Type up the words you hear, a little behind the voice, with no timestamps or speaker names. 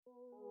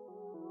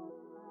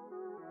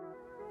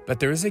But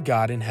there is a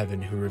God in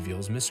heaven who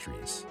reveals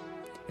mysteries,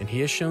 and he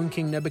has shown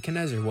King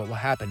Nebuchadnezzar what will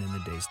happen in the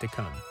days to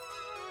come.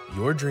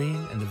 Your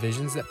dream and the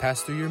visions that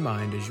pass through your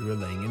mind as you are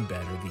laying in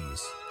bed are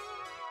these.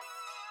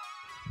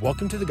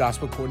 Welcome to the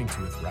Gospel According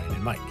to with Ryan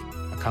and Mike,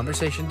 a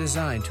conversation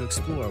designed to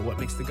explore what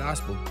makes the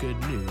gospel good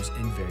news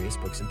in various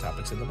books and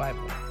topics of the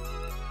Bible.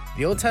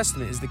 The Old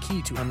Testament is the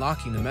key to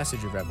unlocking the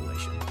message of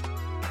Revelation.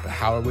 But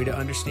how are we to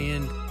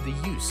understand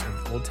the use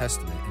of Old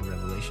Testament in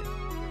Revelation?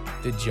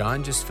 Did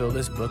John just fill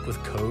this book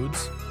with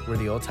codes where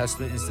the Old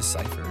Testament is the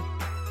cipher?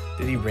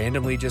 Did he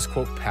randomly just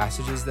quote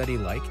passages that he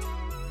liked?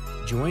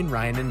 Join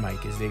Ryan and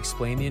Mike as they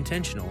explain the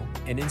intentional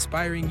and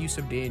inspiring use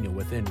of Daniel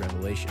within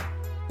Revelation.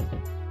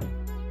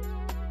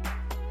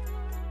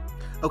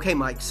 Okay,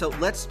 Mike, so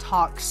let's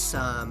talk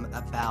some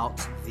about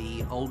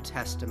the Old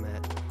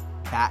Testament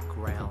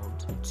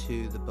background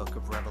to the book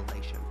of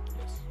Revelation.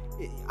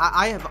 Yes.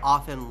 I have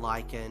often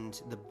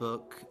likened the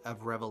book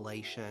of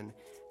Revelation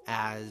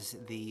as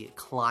the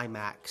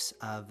climax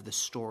of the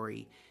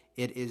story.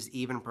 It is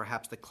even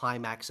perhaps the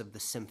climax of the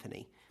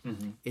symphony.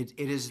 Mm-hmm. It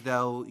is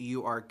though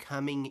you are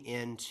coming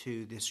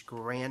into this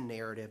grand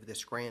narrative,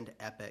 this grand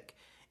epic,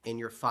 and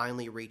you're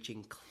finally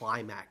reaching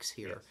climax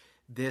here. Yes.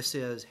 This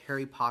is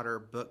Harry Potter,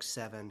 book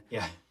 7,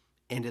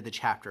 end of the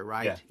chapter,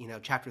 right? Yeah.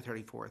 Chapter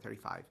 34,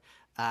 35.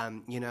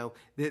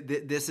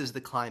 This is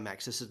the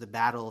climax. This is the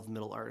battle of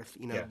Middle-earth.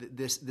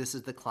 This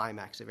is the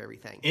climax of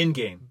everything.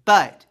 Endgame.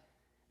 But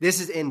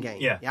this is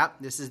endgame. Yeah. Yep,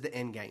 this is the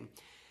endgame.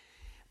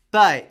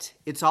 But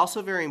it's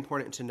also very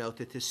important to note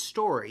that this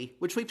story,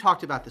 which we've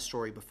talked about the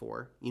story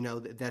before,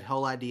 that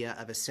whole idea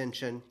of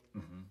ascension,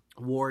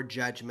 war,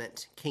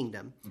 judgment,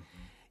 kingdom,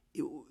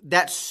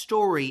 that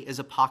story is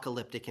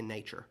apocalyptic in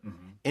nature.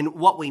 And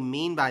what we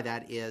mean by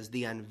that is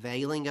the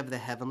unveiling of the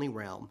heavenly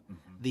realm,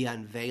 the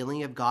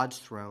unveiling of God's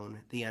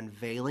throne, the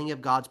unveiling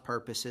of God's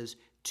purposes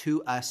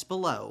to us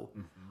below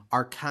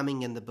are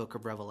coming in the book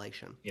of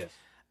Revelation. Yes.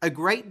 A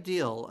great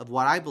deal of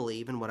what I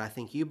believe and what I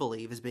think you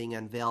believe is being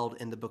unveiled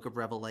in the book of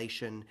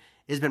Revelation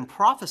has been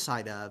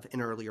prophesied of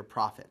in earlier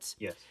prophets.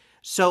 Yes.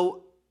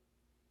 So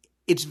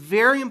it's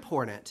very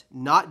important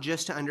not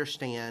just to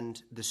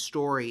understand the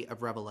story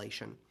of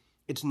Revelation.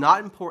 It's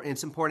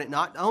important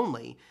not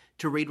only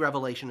to read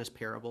Revelation as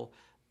parable,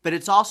 but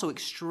it's also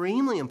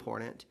extremely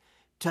important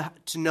to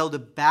know the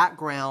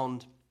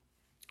background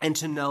and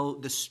to know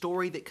the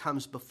story that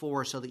comes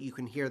before so that you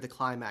can hear the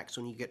climax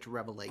when you get to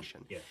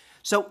Revelation. Yeah.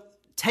 So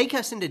take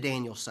us into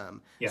Daniel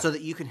some so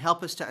that you can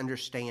help us to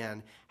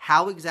understand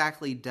how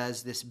exactly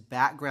does this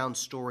background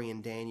story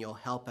in Daniel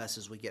help us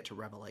as we get to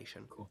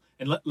Revelation. Cool.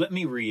 And let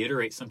me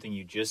reiterate something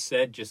you just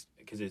said, just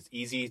because it's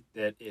easy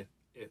that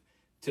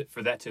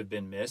for that to have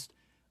been missed.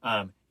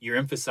 You're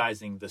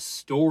emphasizing the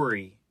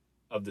story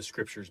of the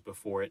scriptures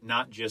before it,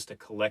 not just a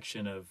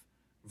collection of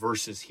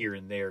verses here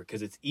and there,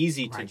 because it's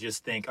easy to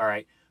just think, all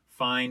right,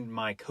 find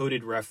my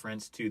coded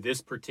reference to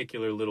this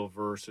particular little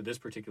verse or this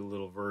particular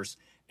little verse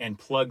and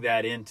plug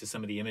that into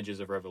some of the images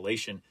of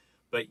Revelation.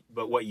 But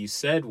what you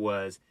said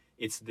was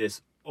it's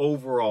this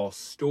overall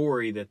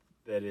story that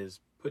is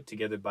put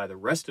together by the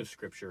rest of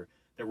Scripture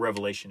that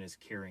Revelation is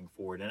carrying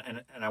forward.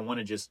 And I want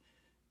to just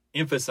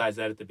emphasize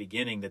that at the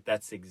beginning,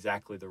 that's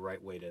exactly the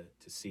right way to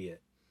see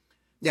it.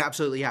 Yeah,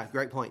 absolutely. Yeah,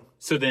 great point.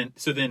 So then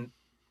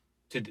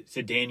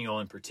to Daniel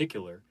in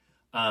particular,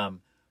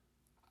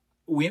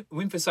 we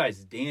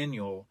emphasize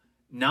Daniel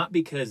not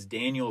because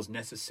Daniel's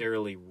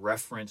necessarily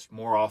referenced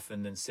more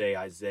often than, say,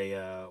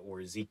 Isaiah or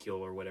Ezekiel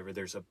or whatever.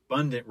 There's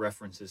abundant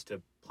references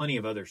to plenty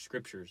of other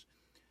scriptures.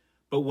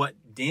 But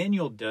what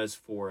Daniel does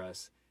for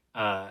us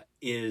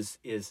is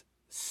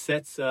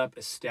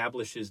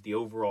establishes the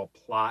overall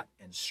plot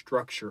and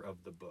structure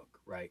of the book,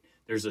 right?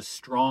 There's a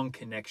strong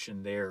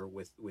connection there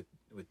with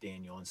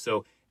Daniel. And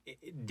so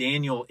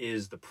Daniel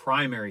is the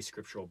primary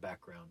scriptural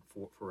background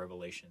for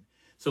Revelation.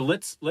 So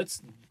let's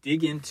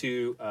dig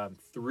into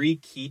 3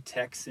 key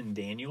texts in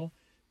Daniel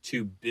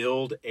to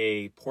build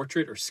a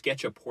portrait or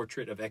sketch a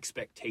portrait of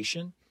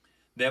expectation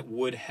that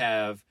would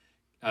have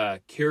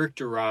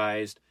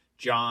characterized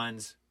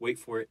John's, wait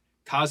for it,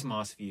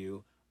 cosmos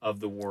view of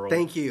the world.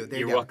 Thank you.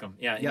 You're welcome.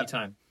 Yeah,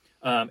 anytime.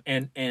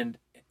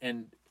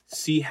 And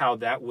see how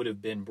that would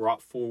have been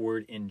brought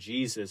forward in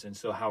Jesus, and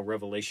so how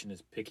Revelation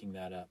is picking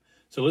that up.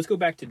 So let's go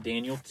back to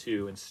Daniel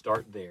 2 and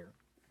start there.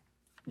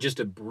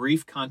 Just a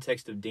brief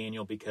context of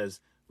Daniel,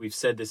 because we've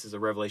said this is a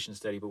Revelation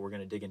study, but we're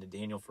going to dig into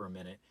Daniel for a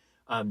minute.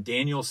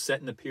 Daniel's set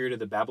in the period of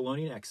the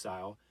Babylonian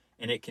exile,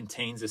 and it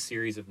contains a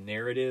series of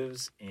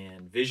narratives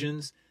and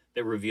visions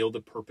that reveal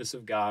the purpose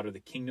of God or the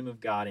kingdom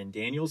of God in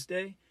Daniel's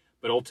day,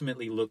 but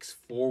ultimately looks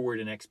forward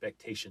in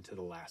expectation to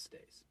the last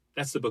days.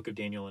 That's the book of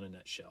Daniel in a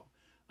nutshell.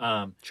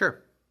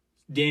 Sure.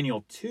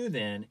 Daniel 2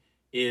 then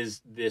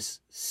is this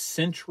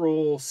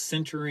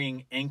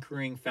centering,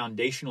 anchoring,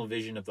 foundational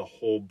vision of the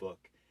whole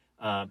book.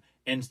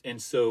 And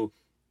so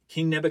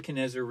King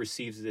Nebuchadnezzar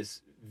receives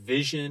this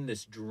vision,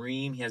 this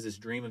dream. He has this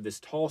dream of this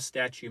tall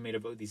statue made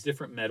of these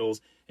different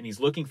metals, and he's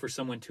looking for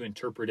someone to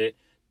interpret it.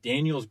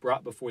 Daniel's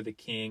brought before the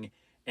king,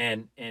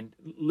 and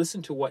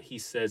listen to what he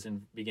says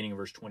in beginning of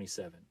verse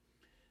 27.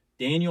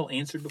 Daniel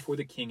answered before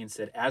the king and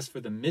said, "As for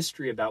the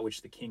mystery about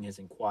which the king has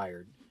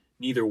inquired,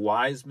 neither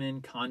wise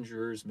men,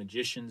 conjurers,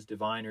 magicians,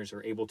 diviners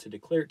are able to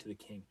declare it to the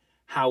king.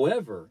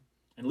 However,"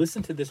 and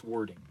listen to this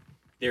wording,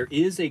 "there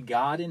is a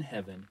God in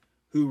heaven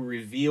who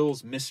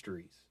reveals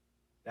mysteries."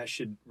 That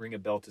should ring a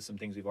bell to some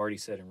things we've already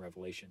said in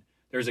Revelation.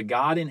 There's a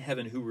God in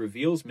heaven who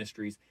reveals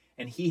mysteries,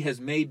 and he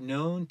has made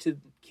known to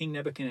King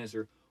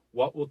Nebuchadnezzar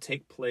what will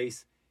take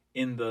place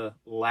in the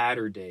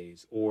latter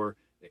days, or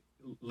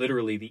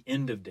literally the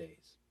end of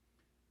days.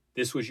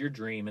 This was your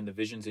dream and the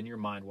visions in your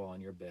mind while on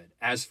your bed.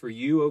 As for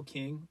you, O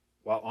king,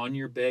 while on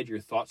your bed,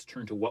 your thoughts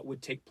turn to what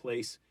would take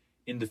place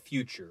in the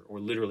future, or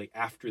literally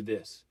after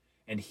this.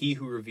 And he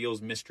who reveals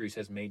mysteries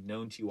has made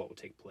known to you what will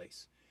take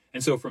place.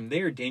 And so from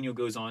there, Daniel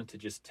goes on to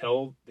just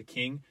tell the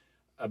king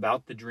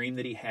about the dream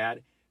that he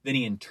had. Then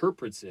he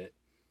interprets it,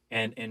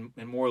 and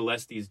more or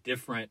less these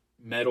different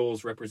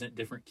metals represent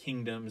different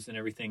kingdoms and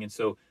everything. And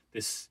so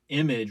this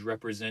image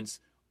represents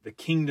the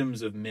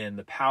kingdoms of men,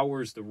 the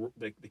powers,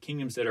 the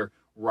kingdoms that are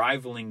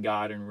rivaling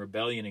God and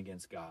rebellion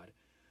against God.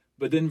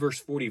 But then verse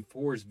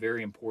 44 is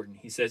very important.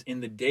 He says,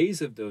 "In the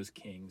days of those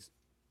kings,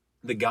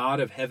 the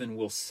God of heaven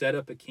will set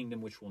up a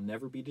kingdom which will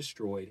never be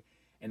destroyed,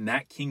 and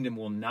that kingdom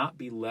will not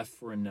be left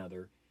for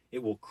another. It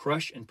will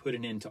crush and put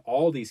an end to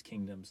all these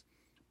kingdoms,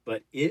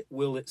 but it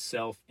will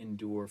itself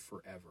endure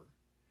forever."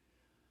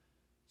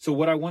 So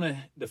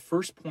the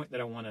first point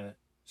that I want to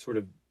sort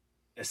of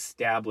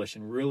establish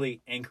and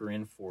really anchor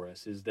in for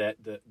us is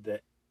that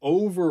the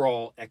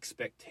overall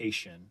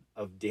expectation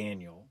of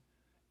Daniel,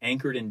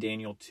 anchored in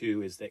Daniel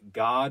 2, is that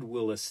God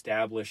will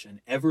establish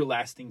an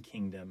everlasting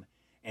kingdom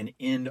and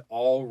end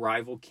all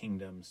rival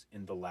kingdoms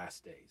in the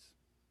last days.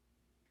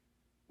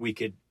 We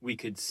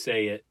could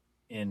say it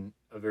in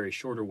a very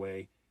shorter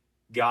way.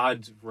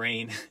 God's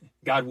reign,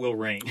 God will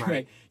reign,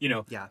 right?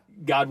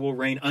 God will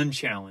reign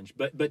unchallenged.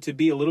 But to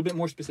be a little bit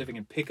more specific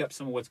and pick up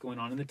some of what's going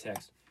on in the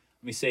text,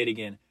 let me say it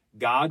again.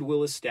 God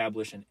will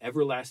establish an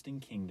everlasting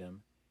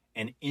kingdom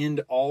and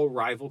end all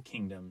rival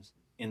kingdoms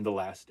in the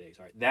last days.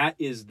 All right, that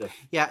is the...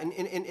 Yeah,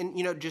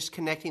 and just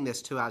connecting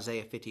this to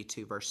Isaiah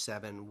 52, verse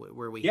 7,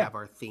 where we have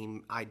our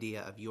theme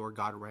idea of your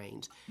God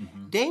reigns.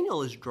 Mm-hmm.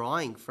 Daniel is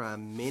drawing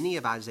from many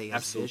of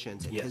Isaiah's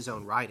visions in his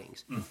own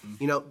writings.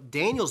 Mm-hmm.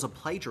 Daniel's a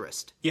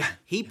plagiarist. Yeah.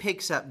 He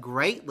picks up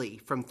greatly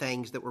from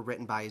things that were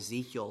written by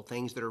Ezekiel,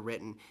 things that are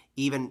written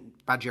even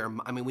by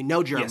Jeremiah. I mean, we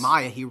know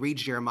Jeremiah. Yes. He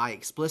reads Jeremiah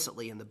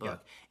explicitly in the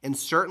book. Yeah. And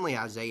certainly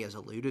Isaiah is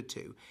alluded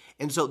to.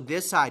 And so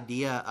this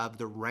idea of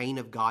the reign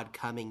of God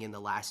coming in the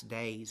last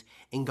days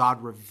and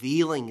God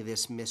revealing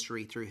this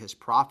mystery through his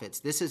prophets,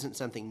 this isn't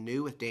something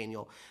new with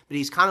Daniel, but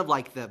he's kind of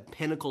like the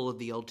pinnacle of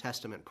the Old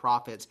Testament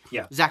prophets.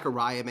 Yeah.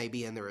 Zechariah may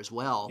be in there as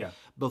well,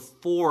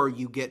 before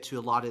you get to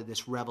a lot of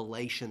this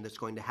revelation that's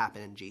going to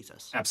happen in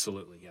Jesus.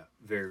 Absolutely, yeah.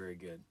 Very, very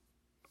good.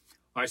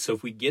 All right, so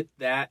if we get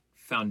that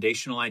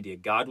foundational idea,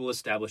 God will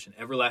establish an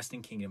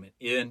everlasting kingdom and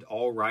end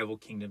all rival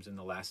kingdoms in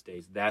the last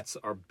days. That's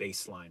our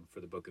baseline for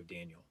the book of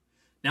Daniel.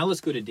 Now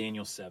let's go to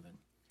Daniel 7.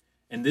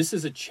 And this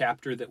is a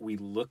chapter that we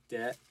looked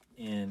at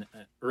in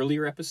an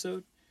earlier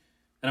episode.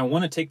 And I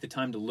want to take the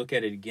time to look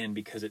at it again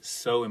because it's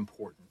so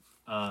important.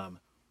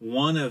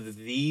 One of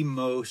the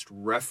most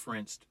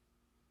referenced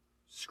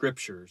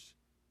scriptures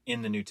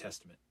in the New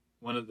Testament.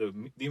 One of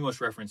the most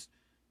referenced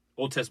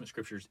Old Testament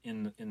scriptures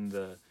in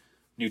the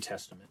New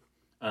Testament.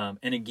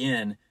 And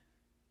again,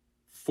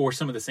 for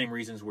some of the same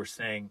reasons we're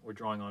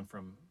drawing on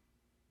from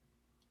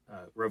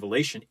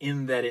Revelation,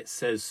 in that it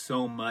says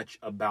so much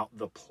about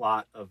the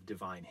plot of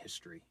divine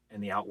history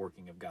and the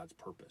outworking of God's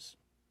purpose.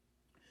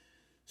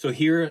 So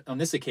here, on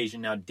this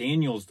occasion, now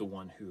Daniel's the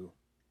one who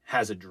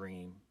has a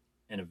dream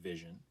and a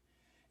vision.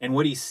 And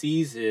what he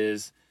sees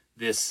is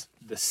the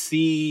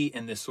sea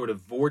and this sort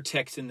of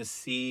vortex in the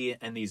sea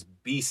and these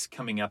beasts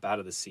coming up out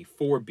of the sea,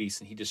 4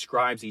 beasts, and he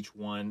describes each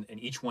one, and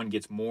each one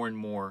gets more and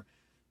more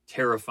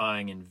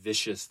terrifying and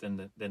vicious than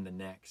the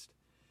next.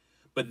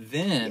 But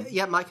then...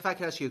 Yeah, Mike, if I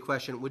could ask you a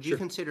question. Would you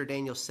consider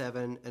Daniel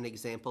 7 an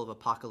example of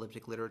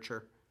apocalyptic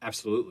literature?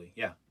 Absolutely,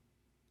 yeah.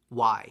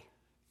 Why?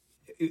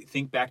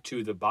 Think back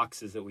to the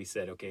boxes that we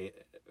said, okay,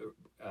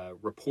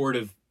 report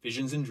of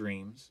visions and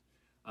dreams,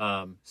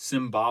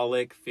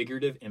 symbolic,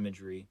 figurative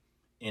imagery,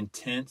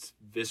 intense,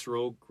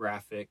 visceral,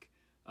 graphic,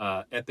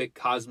 epic,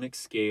 cosmic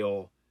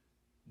scale,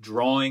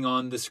 drawing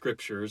on the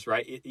scriptures,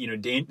 right?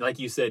 Like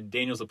you said,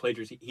 Daniel's a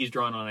plagiarist. He's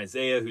drawing on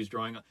Isaiah, who's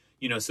drawing on...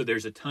 so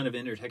there's a ton of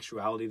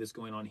intertextuality that's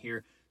going on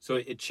here. So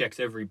it checks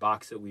every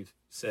box that we've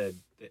said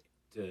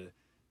to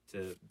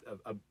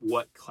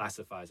what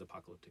classifies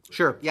apocalyptic literature.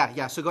 Sure,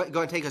 yeah. So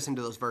go and take us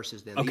into those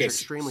verses then. These are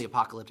extremely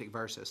apocalyptic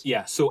verses.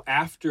 Yeah, so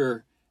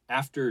after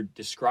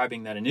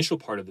describing that initial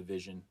part of the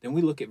vision, then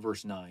we look at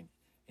verse 9.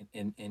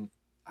 And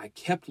I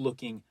kept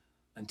looking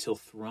until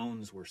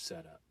thrones were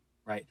set up,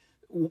 right?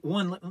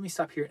 Let me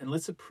stop here and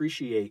let's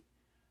appreciate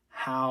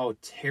how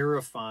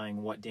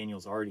terrifying what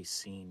Daniel's already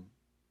seen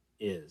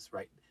is,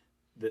 right?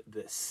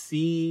 The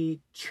sea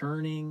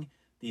churning,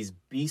 these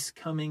beasts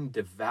coming,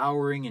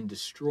 devouring and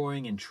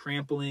destroying and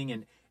trampling.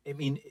 And I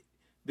mean,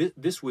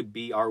 this would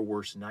be our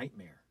worst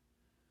nightmare.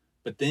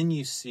 But then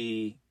you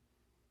see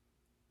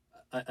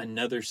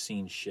another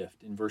scene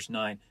shift in verse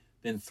 9.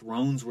 Then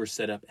thrones were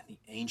set up, and the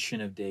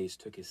Ancient of Days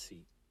took his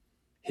seat.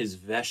 His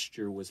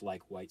vesture was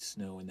like white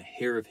snow, and the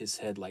hair of his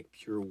head like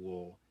pure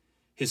wool.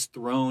 His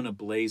throne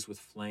ablaze with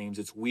flames,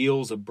 its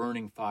wheels a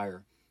burning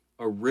fire.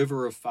 A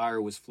river of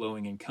fire was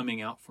flowing and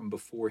coming out from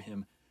before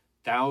him.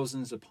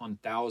 Thousands upon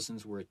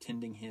thousands were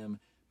attending him.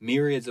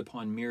 Myriads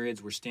upon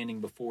myriads were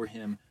standing before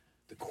him.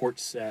 The court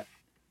sat.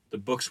 The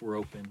books were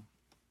open.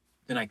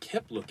 Then I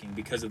kept looking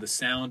because of the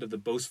sound of the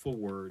boastful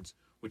words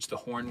which the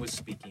horn was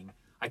speaking.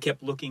 I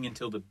kept looking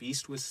until the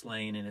beast was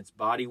slain and its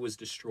body was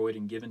destroyed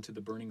and given to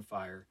the burning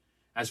fire.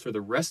 As for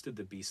the rest of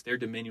the beasts, their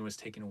dominion was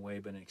taken away,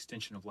 but an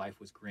extension of life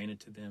was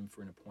granted to them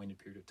for an appointed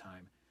period of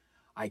time.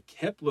 I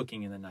kept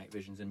looking in the night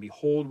visions, and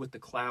behold, with the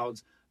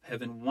clouds of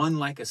heaven, one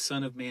like a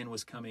son of man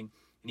was coming.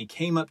 And he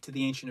came up to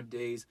the Ancient of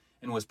Days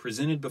and was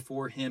presented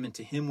before him, and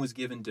to him was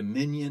given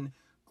dominion,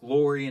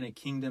 glory, and a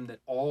kingdom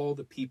that all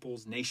the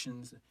peoples,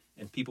 nations,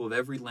 and people of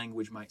every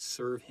language might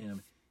serve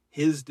him.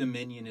 His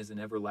dominion is an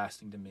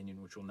everlasting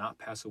dominion which will not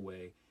pass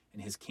away,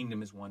 and his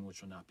kingdom is one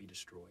which will not be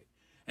destroyed.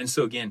 And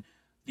so again,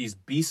 these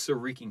beasts are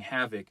wreaking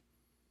havoc,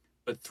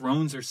 but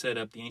thrones are set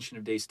up. The Ancient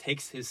of Days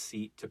takes his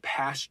seat to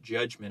pass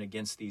judgment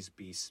against these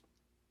beasts.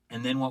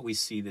 And then what we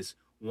see, this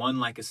one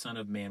like a son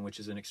of man, which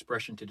is an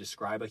expression to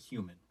describe a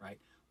human, right?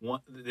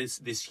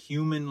 This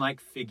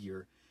human-like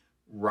figure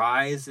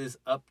rises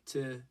up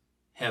to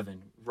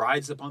heaven,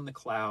 rides upon the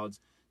clouds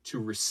to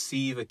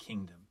receive a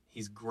kingdom.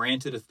 He's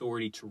granted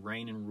authority to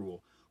reign and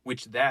rule,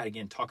 which that,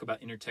 again, talk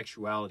about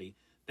intertextuality,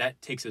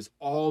 that takes us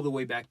all the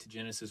way back to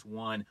Genesis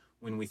 1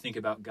 when we think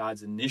about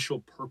God's initial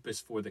purpose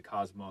for the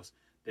cosmos,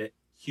 that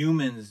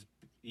humans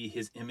be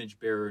his image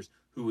bearers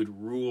who would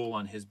rule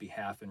on his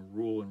behalf and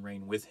rule and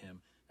reign with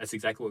him. That's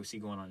exactly what we see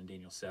going on in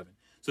Daniel 7.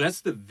 So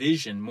that's the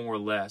vision, more or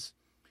less.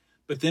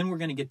 But then we're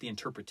going to get the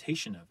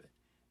interpretation of it.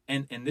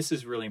 And this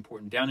is really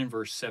important. Down in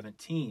verse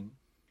 17,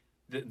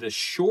 the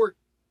short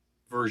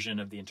version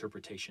of the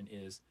interpretation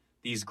is,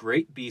 these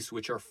great beasts,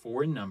 which are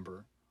 4 in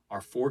number, are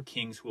 4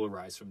 kings who will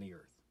arise from the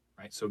earth.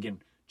 Right? So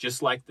again,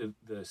 just like the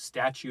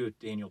statue of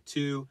Daniel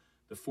 2,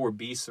 the 4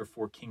 beasts are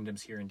 4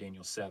 kingdoms here in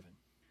Daniel 7.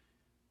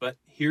 But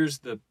here's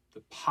the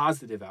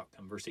positive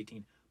outcome, verse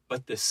 18.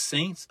 But the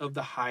saints of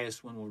the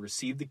highest one will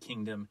receive the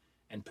kingdom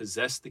and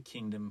possess the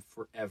kingdom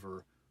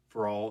forever,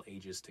 for all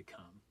ages to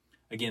come.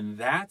 Again,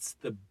 that's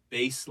the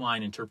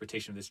baseline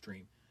interpretation of this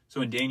dream.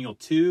 So in Daniel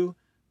 2,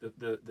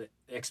 the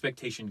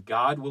expectation,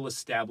 God will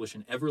establish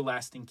an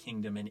everlasting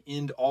kingdom and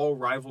end all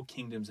rival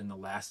kingdoms in the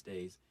last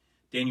days.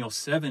 Daniel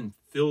 7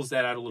 fills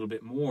that out a little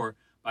bit more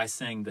by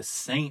saying the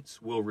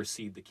saints will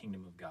receive the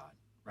kingdom of God,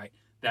 right?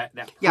 That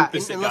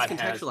purpose and that let's God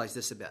contextualize has.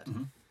 this a bit.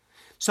 Mm-hmm.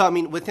 So, I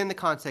mean, within the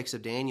context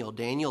of Daniel,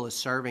 Daniel is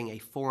serving a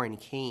foreign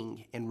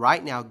king. And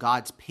right now,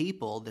 God's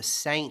people, the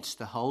saints,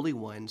 the holy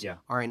ones,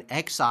 are in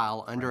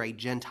exile under a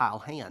Gentile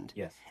hand.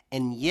 Yes.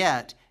 And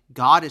yet,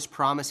 God is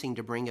promising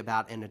to bring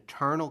about an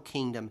eternal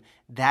kingdom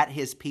that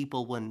his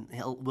people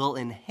will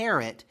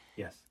inherit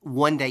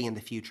one day in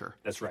the future.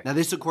 That's right. Now,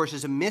 this, of course,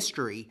 is a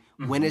mystery.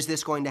 Mm-hmm. When is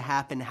this going to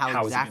happen?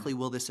 How exactly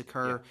will this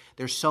occur? Yeah.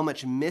 There's so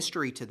much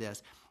mystery to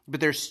this. But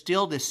there's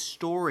still this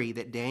story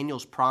that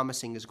Daniel's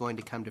promising is going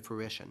to come to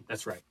fruition.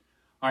 That's right.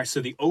 All right,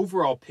 so the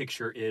overall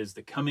picture is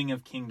the coming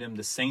of kingdom,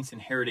 the saints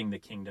inheriting the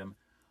kingdom.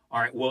 All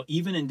right, well,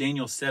 even in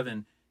Daniel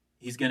 7,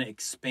 he's going to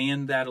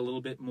expand that a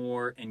little bit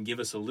more and give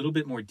us a little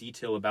bit more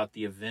detail about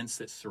the events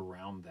that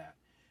surround that.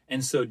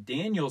 And so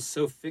Daniel's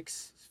so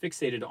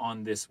fixated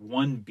on this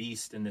one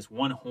beast and this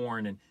one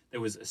horn, and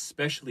that was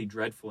especially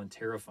dreadful and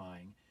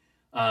terrifying.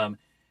 And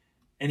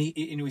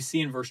we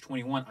see in verse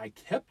 21, I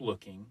kept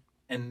looking,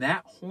 and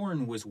that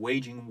horn was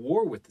waging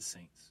war with the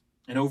saints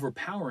and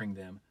overpowering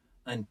them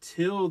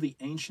until the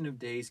Ancient of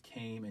Days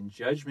came and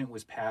judgment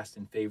was passed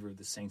in favor of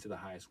the saints of the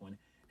highest one.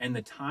 And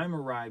the time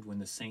arrived when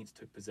the saints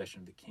took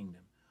possession of the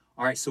kingdom.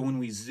 All right, so when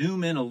we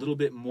zoom in a little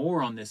bit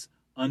more on this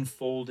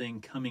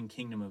unfolding, coming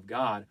kingdom of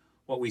God,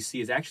 what we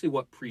see is actually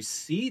what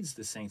precedes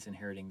the saints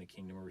inheriting the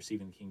kingdom or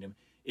receiving the kingdom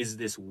is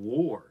this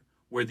war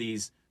where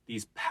these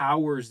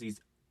powers, these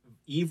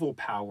evil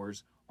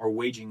powers are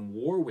waging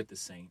war with the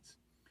saints.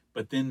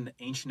 But then the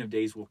Ancient of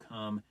Days will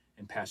come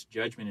and pass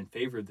judgment in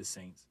favor of the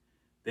saints.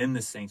 Then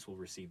the saints will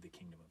receive the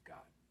kingdom of God.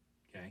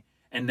 Okay,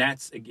 and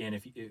that's, again,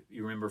 if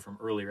you remember from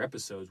earlier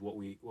episodes, what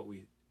we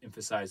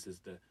emphasized is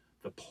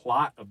the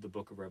plot of the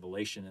book of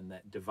Revelation, and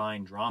that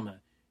divine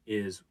drama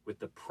is with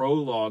the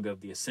prologue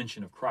of the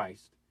ascension of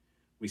Christ.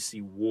 We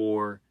see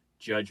war,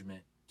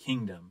 judgment,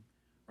 kingdom.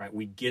 Right,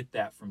 we get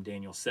that from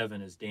Daniel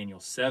 7, as Daniel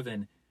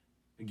 7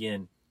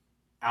 again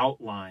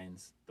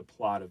outlines the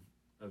plot of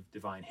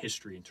divine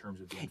history in terms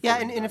of the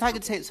and if I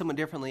could say it somewhat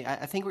differently,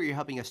 I think what you're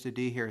helping us to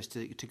do here is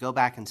to go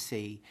back and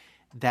see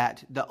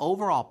that the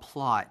overall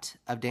plot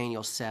of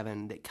Daniel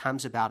 7 that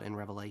comes about in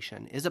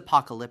Revelation is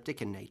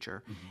apocalyptic in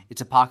nature. Mm-hmm.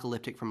 It's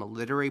apocalyptic from a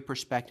literary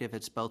perspective.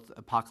 It's both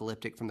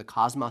apocalyptic from the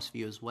cosmos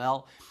view as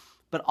well.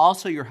 But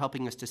also you're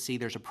helping us to see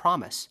there's a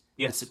promise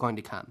that's going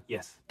to come.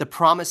 Yes. The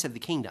promise of the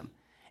kingdom.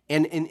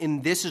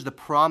 And this is the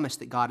promise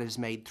that God has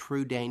made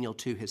through Daniel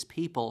to his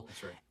people.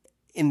 That's right.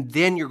 And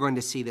then you're going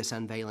to see this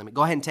unveiling.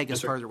 Go ahead and take us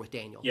That's right. further with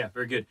Daniel. Yeah,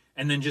 very good.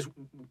 And then just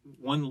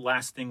one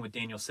last thing with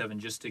Daniel 7,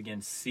 just to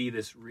again see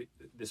this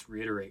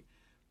reiterate.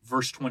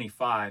 Verse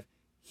 25,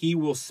 he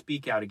will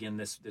speak out again,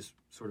 this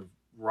sort of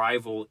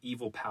rival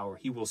evil power.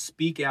 He will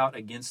speak out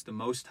against the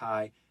Most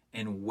High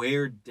and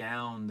wear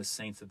down the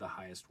saints of the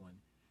Highest One.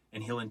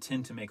 And he'll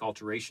intend to make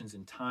alterations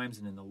in times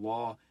and in the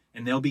law,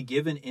 and they'll be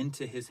given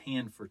into his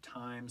hand for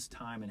time,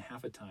 and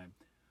half a time.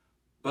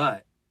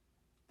 But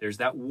there's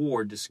that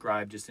war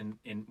described just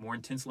in more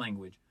intense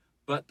language.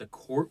 But the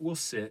court will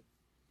sit,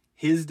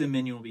 his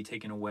dominion will be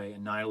taken away,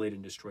 annihilated,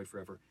 and destroyed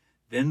forever.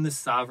 Then the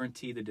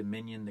sovereignty, the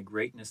dominion, the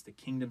greatness, the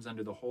kingdoms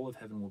under the whole of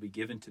heaven will be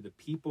given to the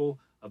people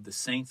of the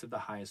saints of the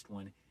Highest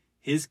One.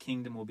 His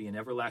kingdom will be an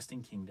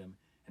everlasting kingdom,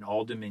 and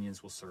all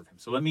dominions will serve him.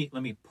 So let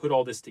me put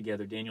all this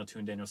together, Daniel 2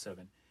 and Daniel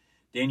 7.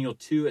 Daniel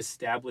 2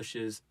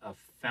 establishes a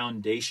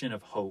foundation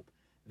of hope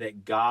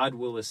that God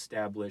will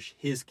establish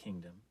his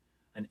kingdom,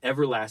 an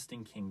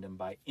everlasting kingdom,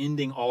 by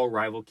ending all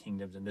rival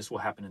kingdoms, and this will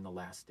happen in the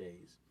last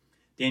days.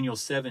 Daniel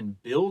 7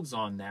 builds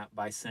on that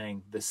by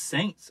saying the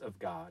saints of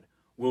God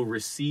will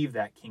receive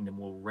that kingdom,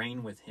 will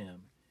reign with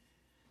him.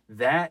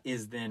 That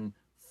is then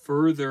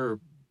further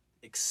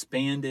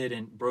expanded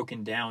and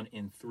broken down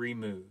in 3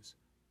 moves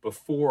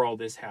before all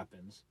this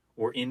happens,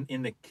 or in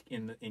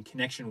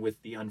connection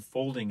with the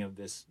unfolding of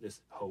this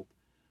hope.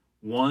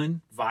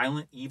 1,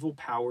 violent evil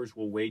powers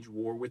will wage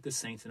war with the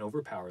saints and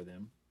overpower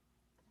them.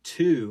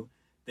 2,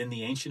 then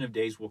the Ancient of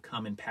Days will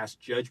come and pass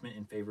judgment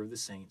in favor of the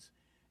saints.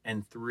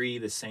 And 3,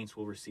 the saints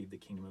will receive the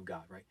kingdom of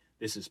God, right?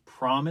 This is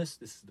promise.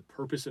 This is the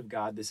purpose of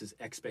God. This is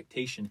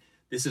expectation.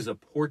 This is a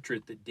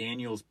portrait that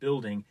Daniel's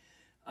building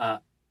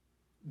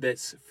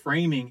that's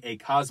framing a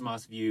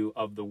cosmos view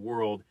of the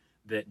world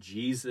that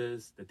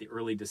Jesus, that the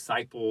early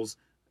disciples,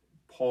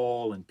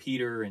 Paul and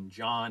Peter and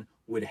John,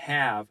 would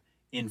have,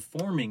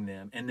 informing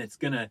them, and that's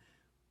going to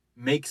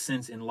make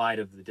sense in light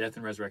of the death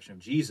and resurrection of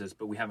Jesus,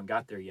 but we haven't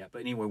got there yet.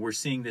 But anyway, we're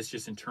seeing this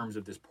just in terms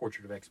of this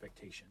portrait of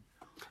expectation.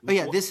 Oh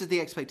yeah, this is the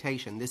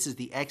expectation. This is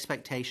the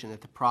expectation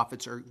that the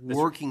prophets are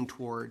working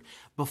toward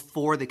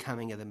before the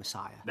coming of the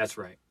Messiah. That's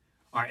right.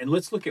 All right, and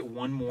let's look at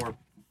one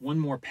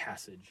more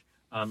passage.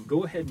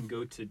 Go ahead and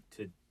go to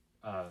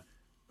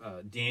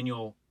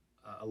Daniel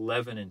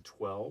 11 and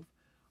 12.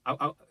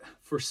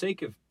 For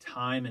sake of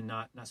time and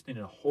not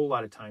spending a whole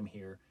lot of time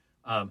here,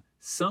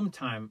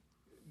 sometime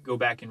go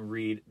back and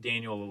read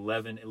Daniel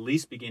 11, at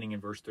least beginning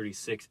in verse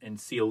 36, and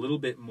see a little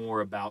bit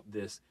more about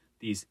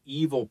these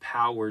evil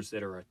powers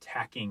that are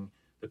attacking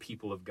the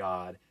people of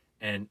God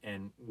and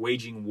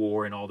waging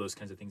war and all those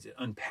kinds of things. It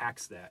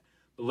unpacks that.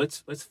 But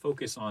let's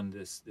focus on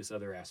this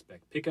other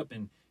aspect. Pick up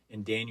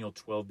in Daniel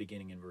 12,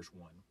 beginning in verse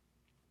 1.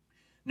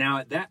 Now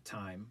at that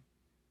time,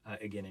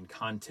 again in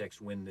context,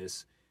 when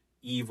this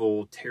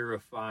evil,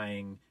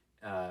 terrifying,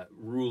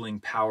 ruling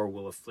power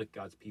will afflict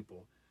God's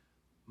people,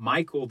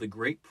 Michael, the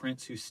great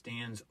prince who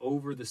stands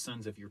over the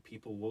sons of your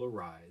people, will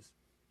arise,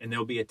 and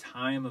there'll be a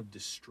time of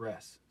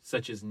distress,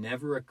 such as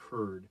never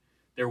occurred.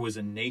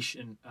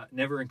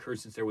 Never occurred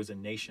since there was a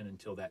nation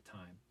until that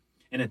time.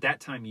 And at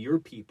that time, your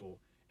people,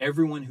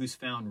 everyone who's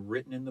found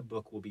written in the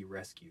book, will be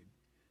rescued.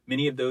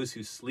 Many of those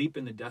who sleep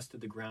in the dust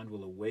of the ground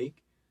will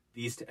awake,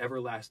 these to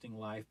everlasting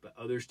life, but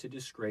others to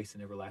disgrace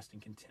and everlasting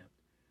contempt.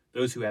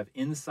 Those who have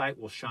insight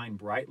will shine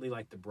brightly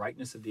like the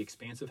brightness of the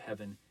expanse of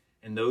heaven,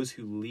 and those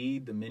who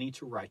lead the many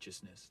to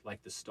righteousness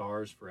like the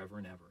stars forever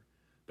and ever.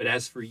 But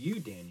as for you,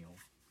 Daniel,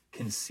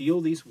 conceal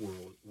these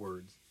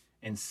words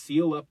and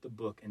seal up the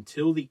book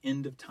until the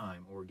end of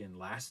time, or again,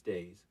 last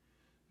days.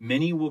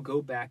 Many will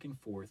go back and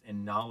forth,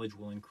 and knowledge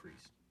will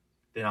increase.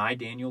 Then I,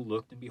 Daniel,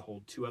 looked, and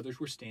behold, 2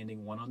 others were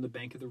standing, one on the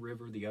bank of the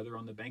river, the other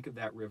on the bank of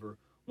that river.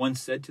 One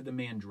said to the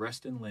man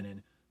dressed in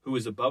linen, who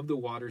is above the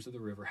waters of the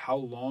river, how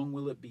long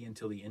will it be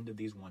until the end of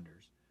these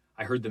wonders?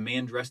 I heard the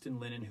man dressed in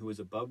linen who was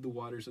above the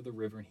waters of the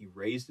river, and he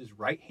raised his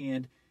right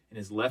hand and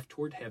his left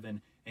toward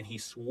heaven, and he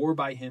swore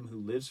by him who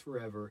lives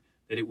forever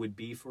that it would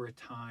be for a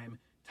time,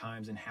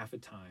 times, and half a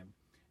time.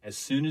 As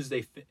soon as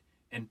they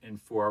and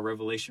for our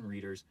Revelation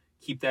readers,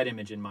 keep that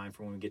image in mind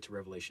for when we get to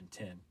Revelation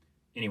 10.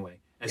 Anyway,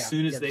 as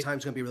soon as the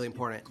time's going to be really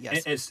important.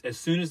 Yes. As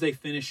soon as they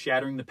finish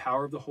shattering the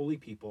power of the holy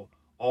people,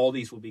 all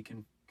these will be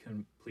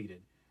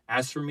completed.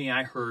 As for me,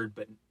 I heard,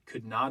 but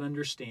could not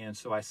understand.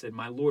 So I said,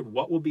 my Lord,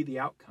 what will be the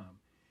outcome?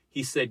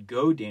 He said,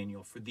 go,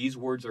 Daniel, for these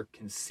words are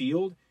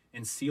concealed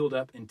and sealed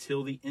up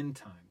until the end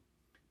time.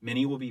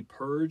 Many will be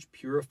purged,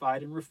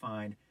 purified, and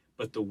refined,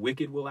 but the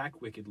wicked will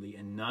act wickedly,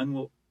 and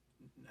none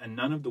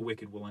of the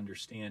wicked will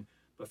understand,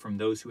 but from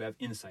those who have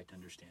insight to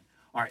understand.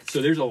 All right,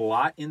 so there's a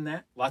lot in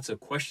that, lots of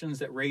questions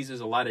that raises,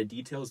 a lot of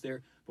details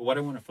there. But what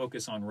I want to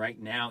focus on right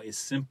now is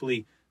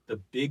simply the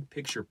big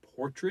picture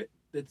portrait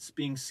that's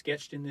being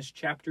sketched in this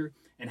chapter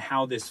and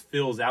how this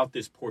fills out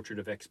this portrait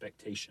of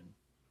expectation.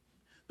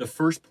 The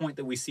first point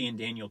that we see in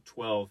Daniel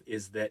 12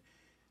 is that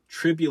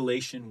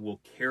tribulation will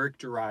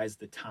characterize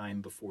the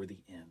time before the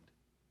end.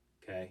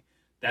 Okay,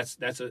 that's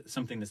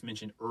something that's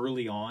mentioned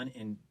early on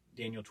in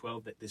Daniel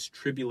 12 that this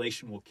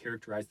tribulation will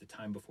characterize the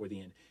time before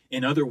the end.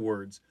 In other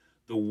words,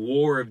 the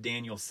war of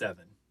Daniel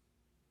 7,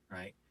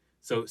 right?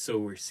 So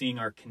we're seeing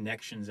our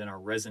connections and our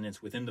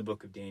resonance within the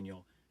book of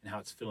Daniel and how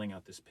it's filling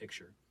out this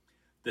picture.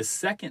 The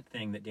second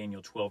thing that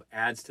Daniel 12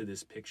 adds to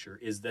this picture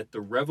is that the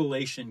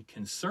revelation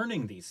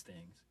concerning these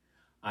things,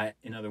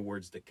 in other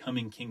words, the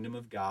coming kingdom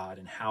of God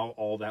and how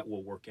all that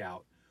will work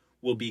out,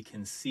 will be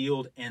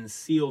concealed and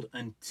sealed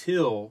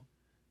until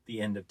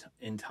the end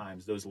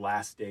times, those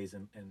last days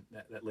and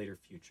that later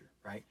future,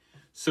 right?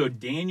 So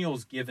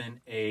Daniel's given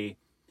a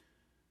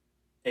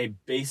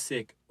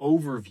basic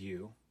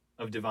overview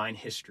of divine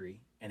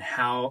history and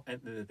how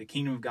the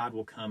kingdom of God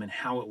will come and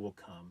how it will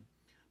come.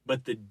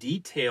 But the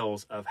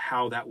details of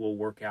how that will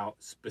work out,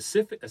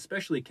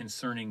 especially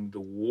concerning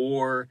the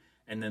war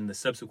and then the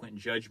subsequent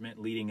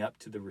judgment leading up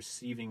to the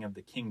receiving of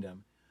the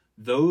kingdom,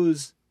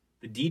 the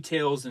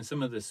details and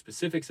some of the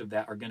specifics of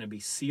that are going to be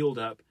sealed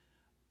up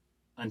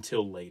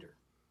until later,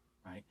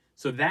 right?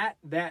 So that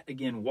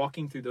again,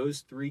 walking through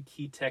those three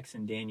key texts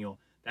in Daniel,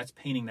 that's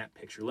painting that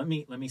picture. Let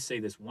me say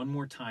this one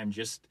more time,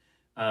 just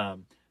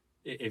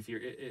if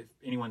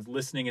anyone's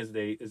listening as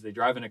they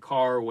drive in a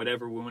car or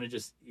whatever, we want to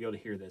just be able to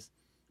hear this.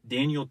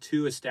 Daniel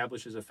 2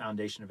 establishes a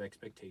foundation of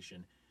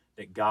expectation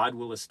that God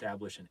will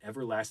establish an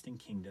everlasting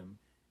kingdom,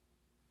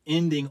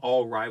 ending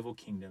all rival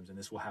kingdoms, and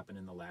this will happen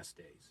in the last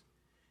days.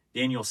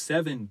 Daniel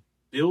 7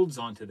 builds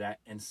onto that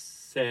and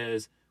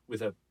says,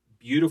 with a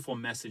beautiful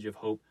message of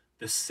hope,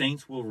 the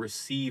saints will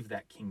receive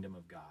that kingdom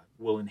of God,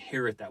 will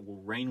inherit that,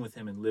 will reign with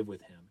him and live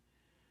with him.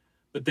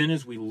 But then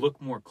as we look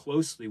more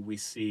closely, we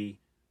see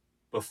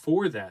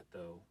before that,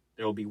 though,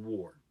 there will be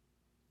war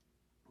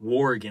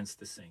against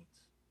the saints.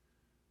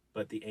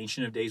 But the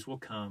Ancient of Days will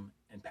come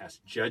and pass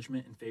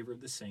judgment in favor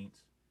of the saints,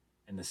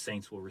 and the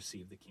saints will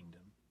receive the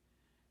kingdom.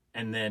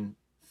 And then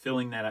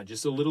filling that out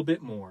just a little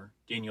bit more,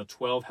 Daniel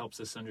 12 helps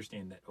us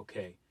understand that,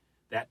 okay,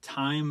 that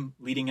time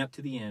leading up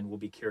to the end will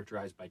be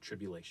characterized by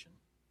tribulation,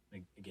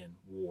 again,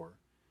 war.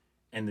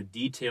 And the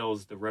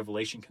details, the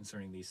revelation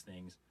concerning these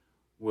things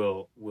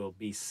will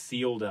be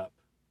sealed up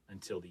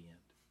until the end.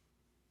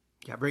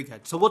 Yeah, very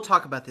good. So we'll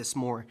talk about this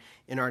more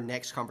in our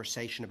next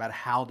conversation about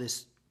how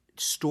this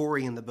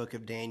story in the book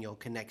of Daniel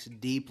connects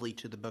deeply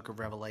to the book of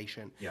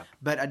Revelation. Yeah.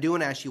 But I do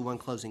want to ask you one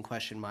closing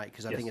question, Mike,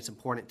 because I Yes. think it's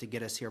important to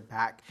get us here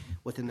back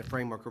within the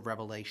framework of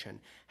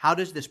Revelation. How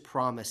does this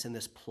promise and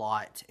this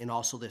plot and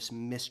also this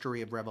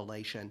mystery of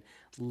Revelation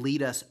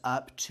lead us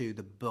up to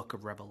the book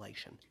of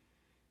Revelation?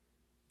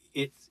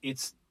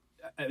 It's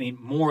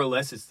more or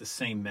less it's the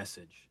same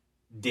message.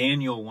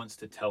 Daniel wants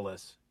to tell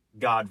us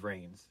God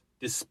reigns.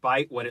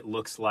 Despite what it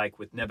looks like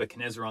with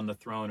Nebuchadnezzar on the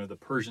throne or the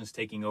Persians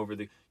taking over,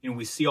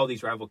 we see all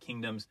these rival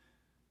kingdoms.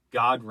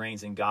 God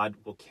reigns and God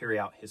will carry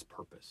out his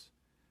purpose.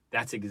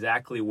 That's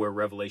exactly where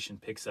Revelation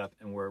picks up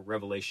and where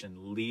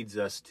Revelation leads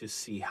us to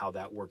see how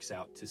that works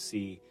out, to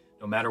see,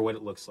 no matter what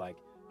it looks like,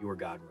 your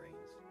God reigns.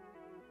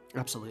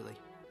 Absolutely.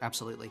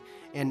 Absolutely.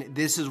 And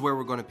this is where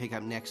we're going to pick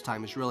up next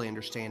time, is really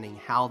understanding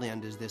how then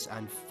does this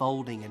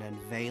unfolding and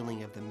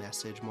unveiling of the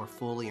message more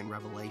fully in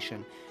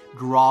Revelation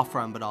draw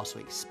from but also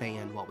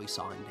expand what we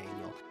saw in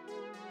Daniel.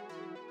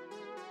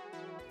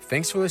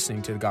 Thanks for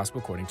listening to the Gospel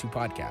According to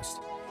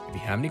podcast. If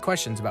you have any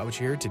questions about what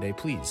you heard today,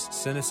 please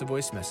send us a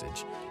voice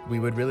message. We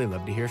would really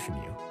love to hear from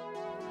you.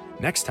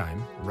 Next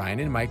time,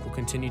 Ryan and Mike will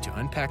continue to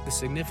unpack the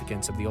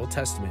significance of the Old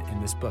Testament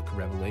in this book,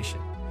 Revelation,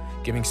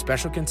 giving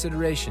special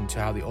consideration to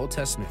how the Old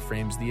Testament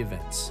frames the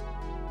events.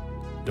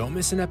 Don't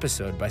miss an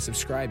episode by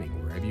subscribing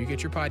wherever you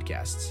get your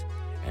podcasts.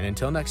 And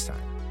until next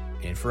time,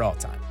 and for all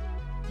time,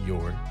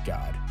 your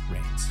God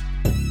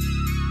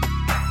reigns.